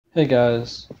Hey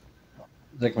guys,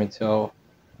 jacknjeily.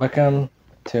 Welcome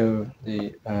to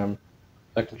the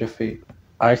jacknjeily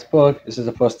iceberg. This is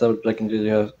the first ever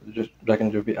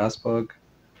jacknjeily iceberg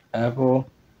ever.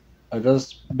 I've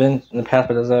just been in the past,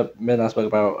 but there's been an iceberg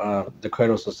about the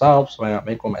cradles themselves, so why not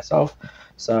make one myself?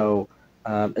 So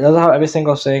it doesn't have every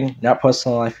single thing, not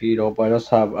personal life either, but it does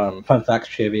have fun facts,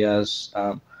 trivia's,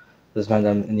 there's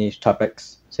random in each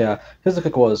topics. So yeah, here's the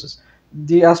quick rules.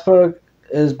 The iceberg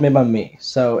is made by me,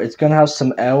 so it's gonna have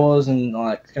some errors and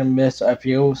like it's gonna miss a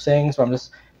few things. But I'm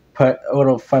just put a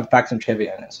little fun facts and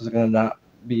trivia in it, so it's gonna not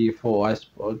be full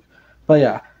iceberg. But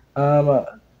yeah,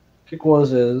 quick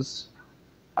rules is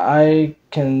I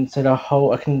can say the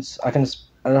whole I don't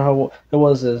know how the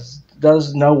rules is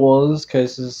there's no rules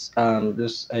because it's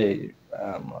just a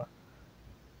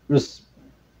just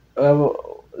uh,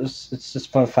 it's just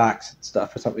fun facts and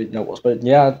stuff. It's not really no rules, but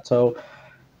yeah. So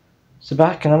sit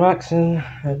back and relax and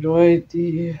enjoy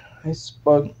the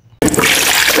iceberg.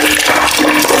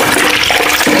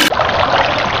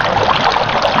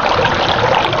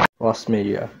 Lost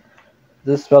media.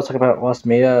 This spell talk about lost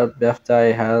media.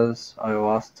 Birthday has I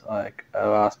lost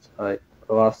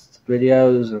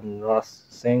videos and lost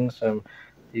things from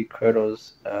the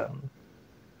Cradle's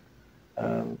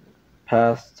um,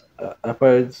 past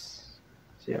upwards.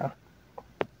 So yeah,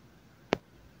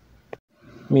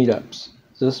 meetups.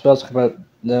 So this spell talk about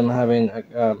them having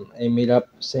a meetup,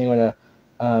 seeing when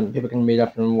people can meet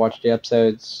up and watch the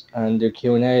episodes and do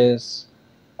Q&As.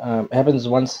 It happens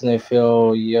once in a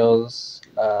few years.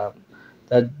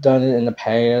 They've done it in the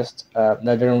past.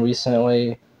 They've done it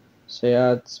recently. So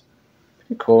yeah, it's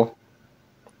pretty cool.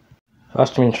 Live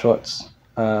streaming shorts.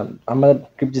 I'm gonna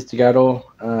group this together.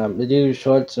 They do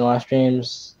shorts and live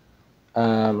streams.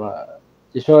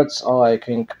 The shorts are like I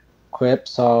think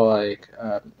clips are like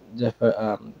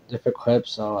different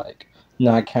clips are like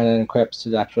not canon clips to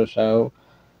the actual show.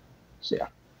 So yeah.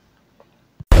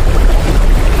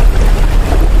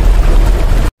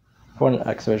 Important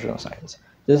X original signs.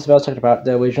 This is about talking about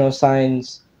the original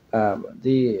signs.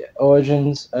 The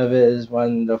origins of it is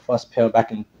when the first appeared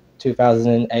back in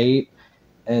 2008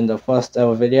 in the first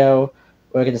ever video.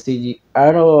 We're going to see the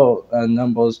idol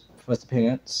numbers first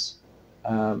appearance.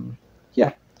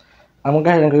 Yeah, I'm gonna go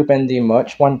ahead and group in the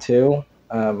merch one too.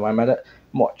 I'm at it.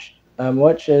 Merch.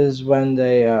 Merch is when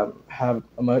they have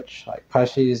a merch like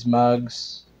plushies,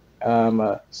 mugs,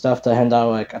 stuff to hand out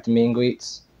like at the meet and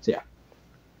greets. So yeah.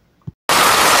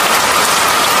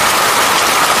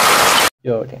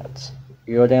 Eurodance.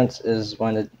 Eurodance is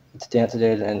one that it's dance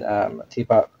did in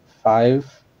Teapot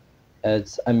 5.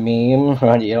 It's a meme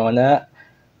on the internet.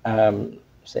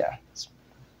 So yeah, it's a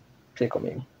pretty cool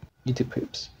meme. YouTube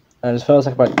poops. And as far as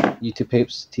like about YouTube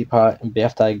poops, Teapot and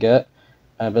BFT get,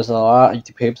 there's a lot of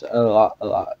YouTube poops, a lot.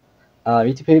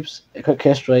 YouTube poops, a quick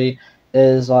history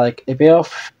is like a bit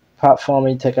of platform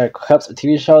where you take like clips of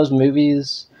TV shows,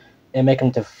 movies, and make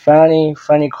them to funny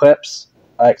clips.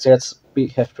 Like so that's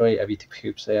brief history of YouTube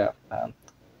poops. So yeah,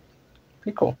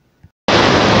 pretty cool.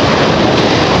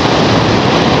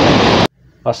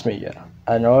 Lost media.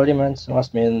 I already mentioned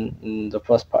lost media in the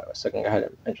first part, so I can go ahead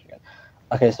and mention again.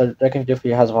 Okay, so Dragon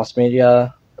Diffie has lost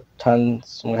media, tons.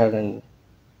 So I'm going to go ahead and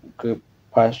group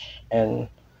push and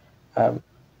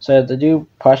so they do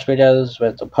push videos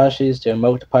with the pushes, they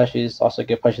emote the pushes, also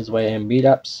give pushes away in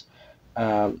meetups.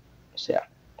 So yeah.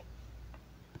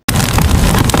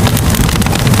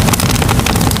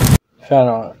 Fan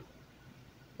art.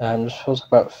 Just talk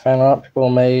about fan art. People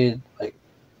made like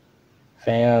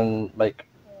fan like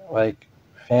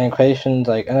fan creations,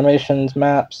 like animations,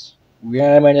 maps,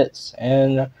 reanimated,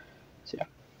 and so yeah.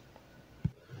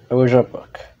 Original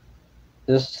book.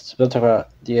 This will talk about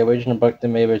the original book they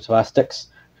made with Elastics,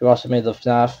 who also made the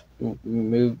FNAF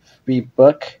movie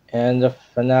book and the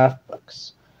FNAF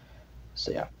books.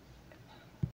 So yeah.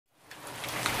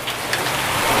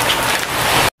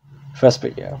 First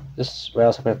video. This is where I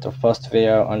also put the first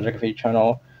video on Jacknjeily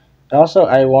channel. And also,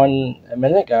 I won a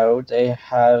minute ago. They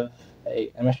have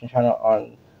a animation channel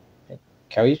on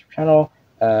Kelly's channel.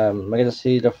 We're gonna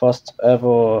see the first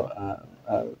ever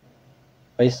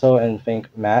Faisal and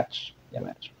Think match. Yeah,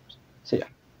 match. So yeah.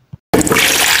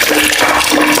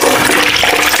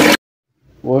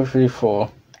 World 34.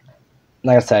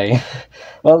 Like I say,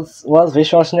 was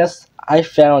visualness. I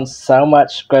found so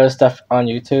much gross stuff on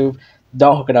YouTube.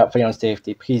 Don't hook it up for your own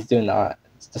safety. Please do not.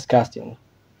 It's disgusting.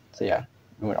 So yeah,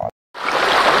 moving on.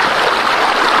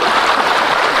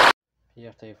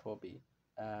 PFT4B.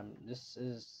 This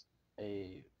is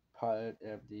a part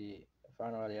of the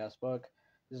final of the iceberg.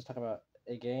 This is talking about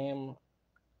a game.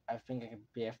 I think a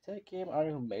BFT game. I don't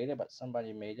know who made it, but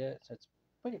somebody made it. So it's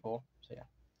pretty cool. So yeah.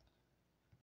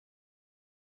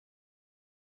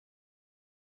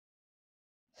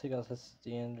 So you guys, that's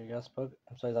the end of your book.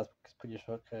 I'm sorry that's pretty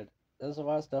short. Cause there's a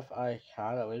lot of stuff I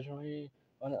had originally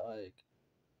on it, like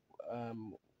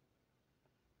um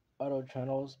other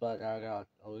channels, but I got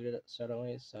deleted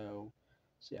suddenly. So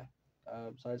yeah.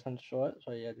 So I just went short.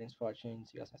 So yeah, thanks for watching.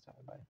 See you guys next time. Bye.